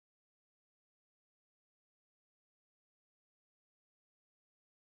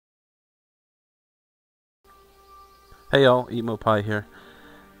Hey y'all, Emo Pie here.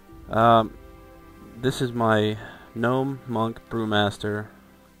 Um, this is my Gnome Monk Brewmaster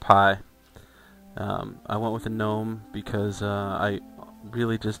pie. I went with a gnome because I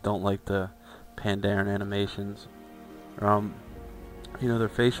really just don't like the Pandaren animations. Um, their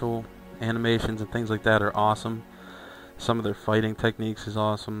facial animations and things like that are awesome. Some of their fighting techniques is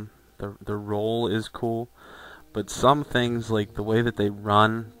awesome. Their role is cool. But some things, like the way that they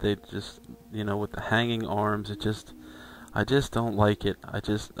run, they just, with the hanging arms, I just don't like it.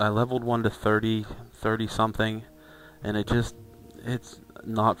 I leveled one to 30 something, and it's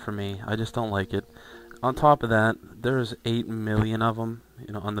not for me. I just don't like it. On top of that, there's 8 million of them,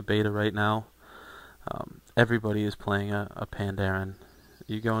 on the beta right now. Everybody is playing a Pandaren.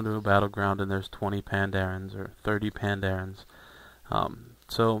 You go into a battleground and there's 20 Pandarens or 30 Pandarens.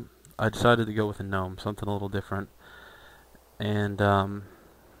 So I decided to go with a gnome, something a little different. And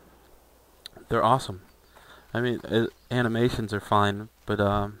they're awesome. I mean, animations are fine, but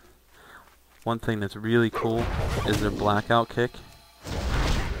one thing that's really cool is their blackout kick.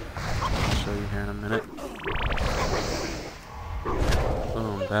 I'll show you here in a minute.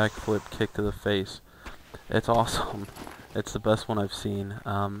 Boom, backflip kick to the face. It's awesome. It's the best one I've seen.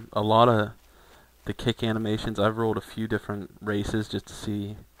 A lot of the kick animations, I've rolled a few different races just to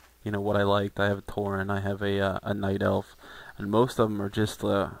see, what I liked. I have a Tauren, I have a Night Elf, and most of them are just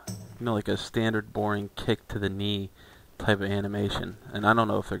like a standard boring kick to the knee type of animation. And I don't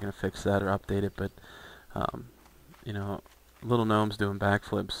know if they're going to fix that or update it, but little gnomes doing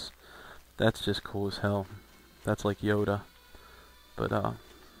backflips, that's just cool as hell. That's like Yoda. But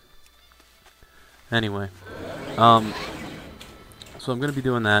anyway, so I'm going to be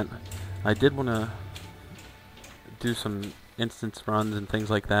doing that. I did want to do some instance runs and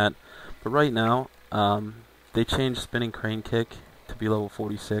things like that, but right now they changed spinning crane kick to be level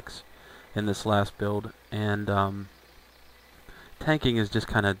 46 in this last build, and tanking is just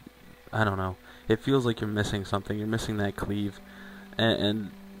kind of, I don't know, it feels like you're missing something. You're missing that cleave, and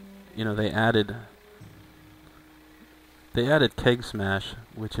they added keg smash,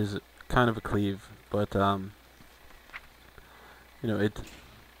 which is kind of a cleave, but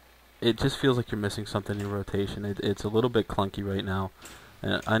it just feels like you're missing something in your rotation. It's a little bit clunky right now.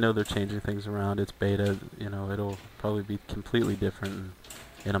 I know they're changing things around. It's beta. It'll probably be completely different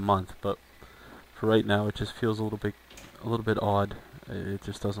in a month. But for right now, it just feels a little bit odd. It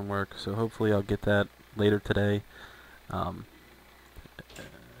just doesn't work. So hopefully, I'll get that later today,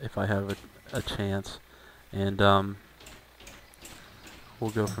 if I have a chance, and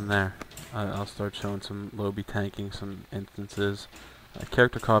we'll go from there. I'll start showing some lobby tanking, some instances.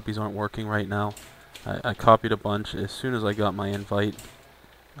 Character copies aren't working right now. I copied a bunch as soon as I got my invite.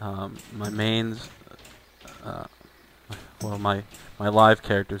 My mains, well, my live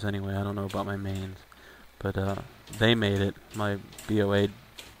characters anyway. I don't know about my mains, but they made it. My BOA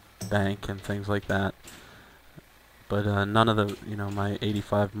bank and things like that. But none of the, my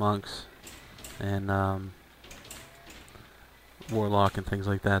 85 monks and warlock and things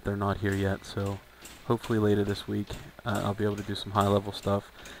like that, they're not here yet. So hopefully later this week I'll be able to do some high level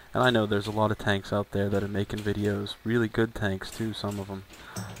stuff. And I know there's a lot of tanks out there that are making videos, really good tanks too, some of them.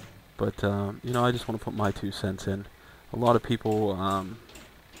 But I just want to put my 2 cents in. A lot of people,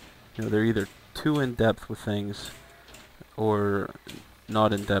 they're either too in depth with things or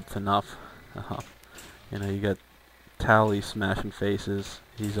not in depth enough. You got Tally smashing faces.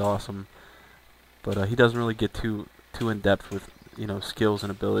 He's awesome, but he doesn't really get too in depth with skills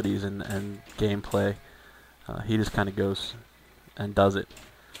and abilities and gameplay. He just kind of goes and does it.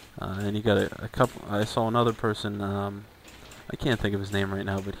 And you got a couple. I saw another person. I can't think of his name right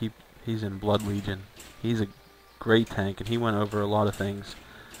now, but he's in Blood Legion. He's a great tank, and he went over a lot of things.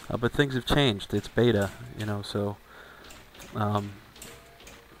 But things have changed. It's beta, so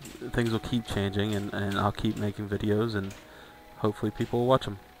things will keep changing, and I'll keep making videos, and hopefully people will watch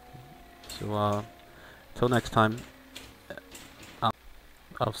them. So till next time,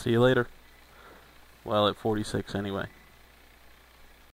 I'll see you later. Well, at 46 anyway.